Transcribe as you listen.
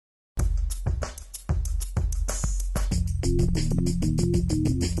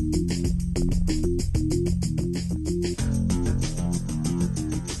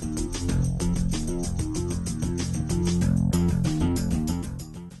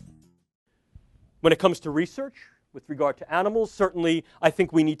When it comes to research, with regard to animals, certainly I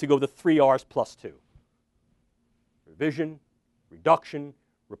think we need to go the 3 R's plus 2. Revision, reduction,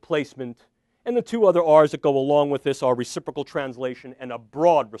 replacement, and the 2 other R's that go along with this are reciprocal translation and a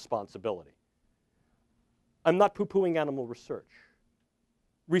broad responsibility. I'm not poo-pooing animal research.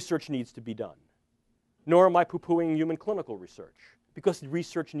 Research needs to be done. Nor am I poo-pooing human clinical research, because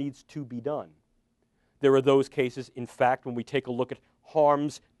research needs to be done. There are those cases, in fact, when we take a look at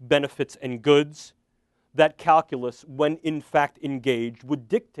harms, benefits, and goods, that calculus, when in fact engaged, would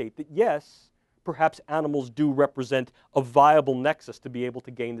dictate that, yes, perhaps animals do represent a viable nexus to be able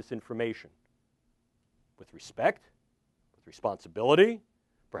to gain this information. With respect, with responsibility,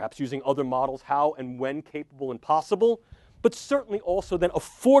 perhaps using other models, how and when capable and possible, but certainly also then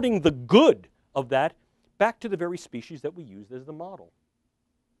affording the good of that back to the very species that we used as the model.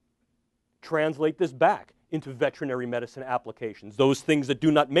 Translate this back into veterinary medicine applications, those things that do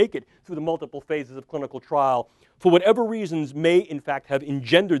not make it through the multiple phases of clinical trial, for whatever reasons may in fact have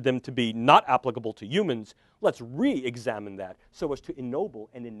engendered them to be not applicable to humans. Let's re-examine that so as to ennoble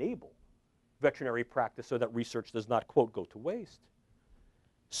and enable veterinary practice so that research does not, quote, go to waste.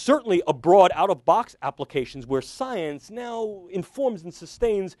 Certainly a broad out-of-box applications where science now informs and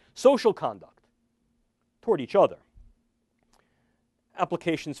sustains social conduct toward each other.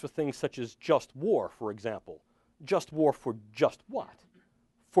 Applications for things such as just war, for example. Just war for just what?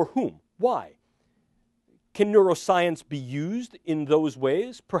 For whom? Why? Can neuroscience be used in those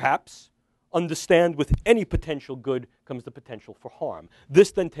ways? Perhaps. Understand with any potential good comes the potential for harm.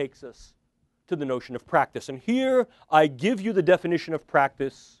 This then takes us to the notion of practice. And here I give you the definition of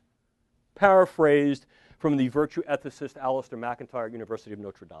practice, paraphrased from the virtue ethicist Alistair McIntyre, University of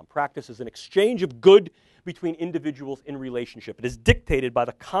Notre Dame. Practice is an exchange of good between individuals in relationship. It is dictated by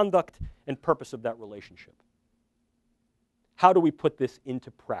the conduct and purpose of that relationship. How do we put this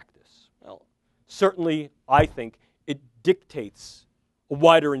into practice? Well, certainly, I think it dictates a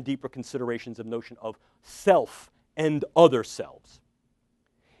wider and deeper considerations of notion of self and other selves.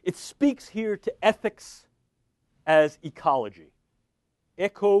 It speaks here to ethics as ecology,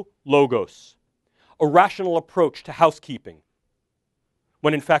 ekologos, a rational approach to housekeeping,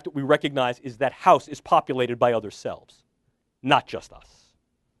 when in fact what we recognize is that house is populated by other selves, not just us.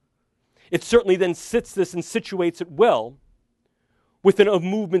 It certainly then sits this and situates it well within a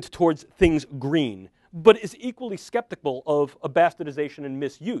movement towards things green, but is equally skeptical of a bastardization and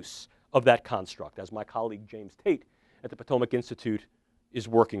misuse of that construct, as my colleague James Tate at the Potomac Institute is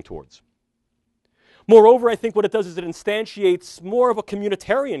working towards. Moreover, I think what it does is it instantiates more of a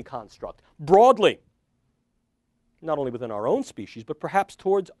communitarian construct, broadly, not only within our own species, but perhaps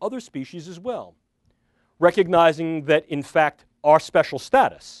towards other species as well, recognizing that, in fact, our special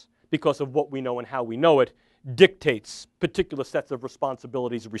status, because of what we know and how we know it, dictates particular sets of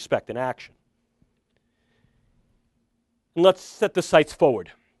responsibilities, respect, and action. And let's set the sights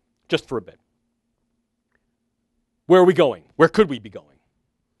forward, just for a bit. Where are we going? Where could we be going?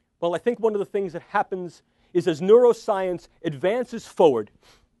 Well, I think one of the things that happens is as neuroscience advances forward,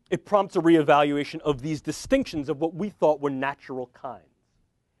 it prompts a reevaluation of these distinctions of what we thought were natural kinds.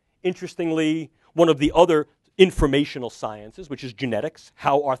 Interestingly, one of the other informational sciences, which is genetics,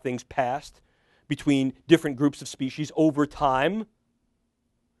 how are things passed between different groups of species over time,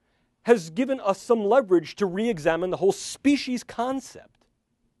 has given us some leverage to re-examine the whole species concept.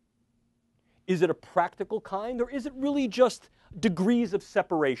 Is it a practical kind, or is it really just degrees of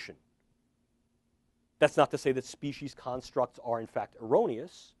separation? That's not to say that species constructs are in fact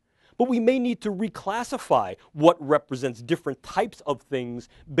erroneous, but we may need to reclassify what represents different types of things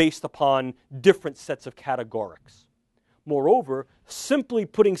based upon different sets of categorics. Moreover, simply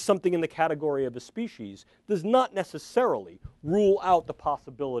putting something in the category of a species does not necessarily rule out the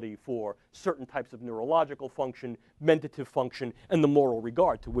possibility for certain types of neurological function, mentative function, and the moral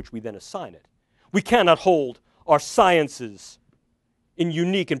regard to which we then assign it. We cannot hold our sciences in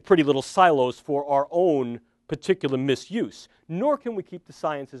unique and pretty little silos for our own particular misuse, nor can we keep the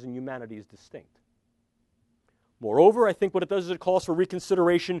sciences and humanities distinct. Moreover, I think what it does is it calls for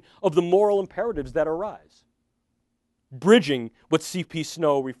reconsideration of the moral imperatives that arise, bridging what C.P.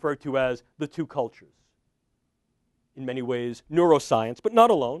 Snow referred to as the two cultures. In many ways, neuroscience, but not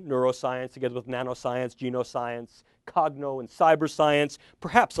alone, neuroscience together with nanoscience, genoscience, cogno, and cyberscience,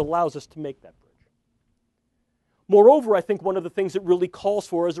 perhaps allows us to make that bridge. Moreover, I think one of the things it really calls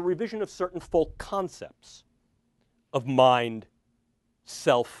for is a revision of certain folk concepts of mind,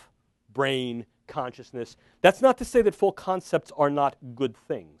 self, brain, consciousness. That's not to say that full concepts are not good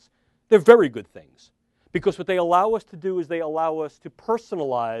things. They're very good things, because what they allow us to do is they allow us to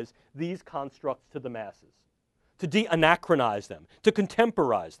personalize these constructs to the masses, to de-anachronize them, to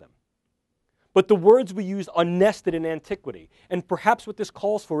contemporize them. But the words we use are nested in antiquity, and perhaps what this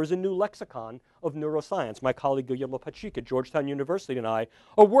calls for is a new lexicon of neuroscience. My colleague Guillermo Pacheco at Georgetown University and I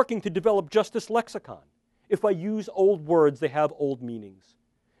are working to develop just this lexicon. If I use old words, they have old meanings.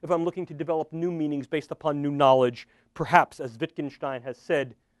 If I'm looking to develop new meanings based upon new knowledge, perhaps, as Wittgenstein has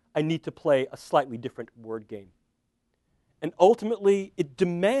said, I need to play a slightly different word game. And ultimately, it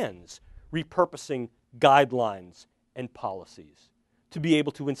demands repurposing guidelines and policies to be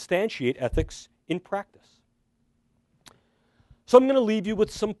able to instantiate ethics in practice. So I'm going to leave you with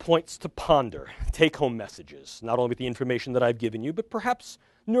some points to ponder, take-home messages, not only with the information that I've given you, but perhaps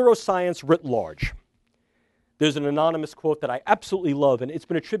neuroscience writ large. There's an anonymous quote that I absolutely love, and it's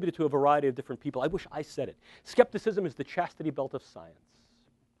been attributed to a variety of different people. I wish I said it. Skepticism is the chastity belt of science.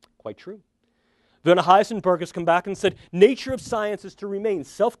 Quite true. Werner Heisenberg has come back and said, nature of science is to remain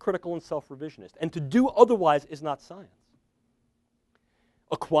self-critical and self-revisionist, and to do otherwise is not science.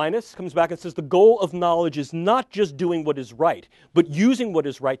 Aquinas comes back and says the goal of knowledge is not just doing what is right, but using what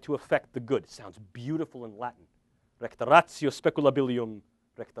is right to affect the good. It sounds beautiful in Latin. Recta ratio speculabilium,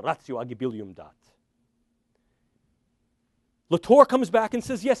 recta ratio agibilium dat. Latour comes back and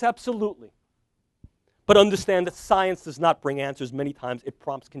says, yes, absolutely. But understand that science does not bring answers. Many times it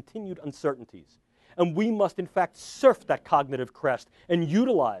prompts continued uncertainties. And we must, in fact, surf that cognitive crest and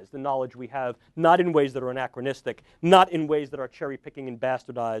utilize the knowledge we have, not in ways that are anachronistic, not in ways that are cherry-picking and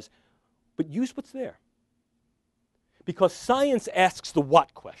bastardized, but use what's there. Because science asks the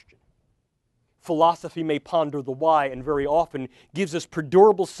what question. Philosophy may ponder the why, and very often gives us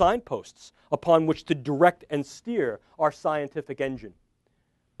perdurable signposts upon which to direct and steer our scientific engine.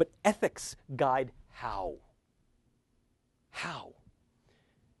 But ethics guide how. How?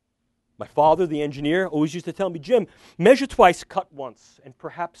 My father, the engineer, always used to tell me, Jim, measure twice, cut once. And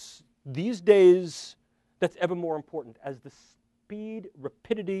perhaps these days, that's ever more important as the speed,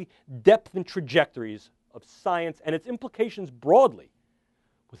 rapidity, depth, and trajectories of science and its implications broadly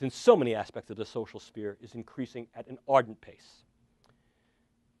within so many aspects of the social sphere is increasing at an ardent pace.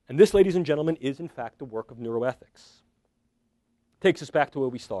 And this, ladies and gentlemen, is in fact the work of neuroethics. Takes us back to where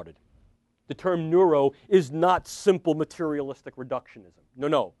we started. The term neuro is not simple materialistic reductionism. No,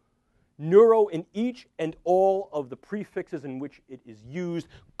 no. Neuro, in each and all of the prefixes in which it is used,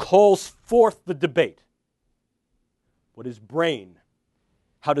 calls forth the debate. What is brain?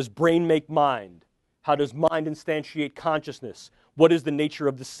 How does brain make mind? How does mind instantiate consciousness? What is the nature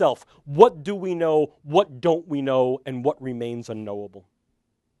of the self? What do we know? What don't we know? And what remains unknowable?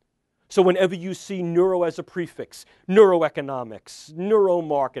 So whenever you see neuro as a prefix, neuroeconomics,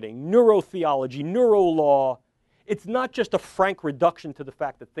 neuromarketing, neurotheology, neurolaw, it's not just a frank reduction to the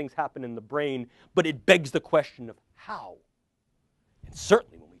fact that things happen in the brain, but it begs the question of how. And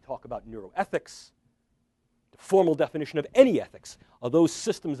certainly when we talk about neuroethics, the formal definition of any ethics are those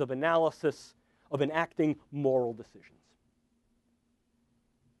systems of analysis of enacting moral decisions.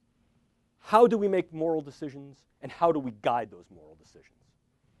 How do we make moral decisions, and how do we guide those moral decisions?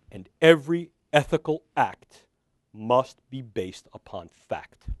 And every ethical act must be based upon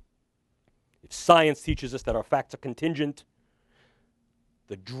fact. If science teaches us that our facts are contingent,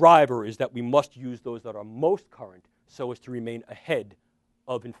 the driver is that we must use those that are most current so as to remain ahead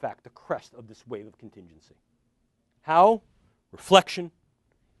of, in fact, the crest of this wave of contingency. How? Reflection,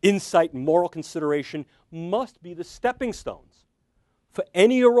 insight, and moral consideration must be the stepping stones for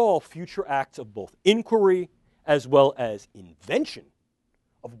any or all future acts of both inquiry as well as invention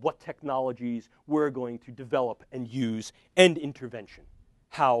of what technologies we're going to develop and use, and intervention,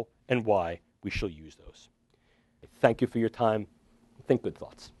 how and why we shall use those. Thank you for your time. Think good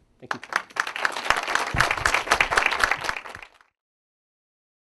thoughts. Thank you.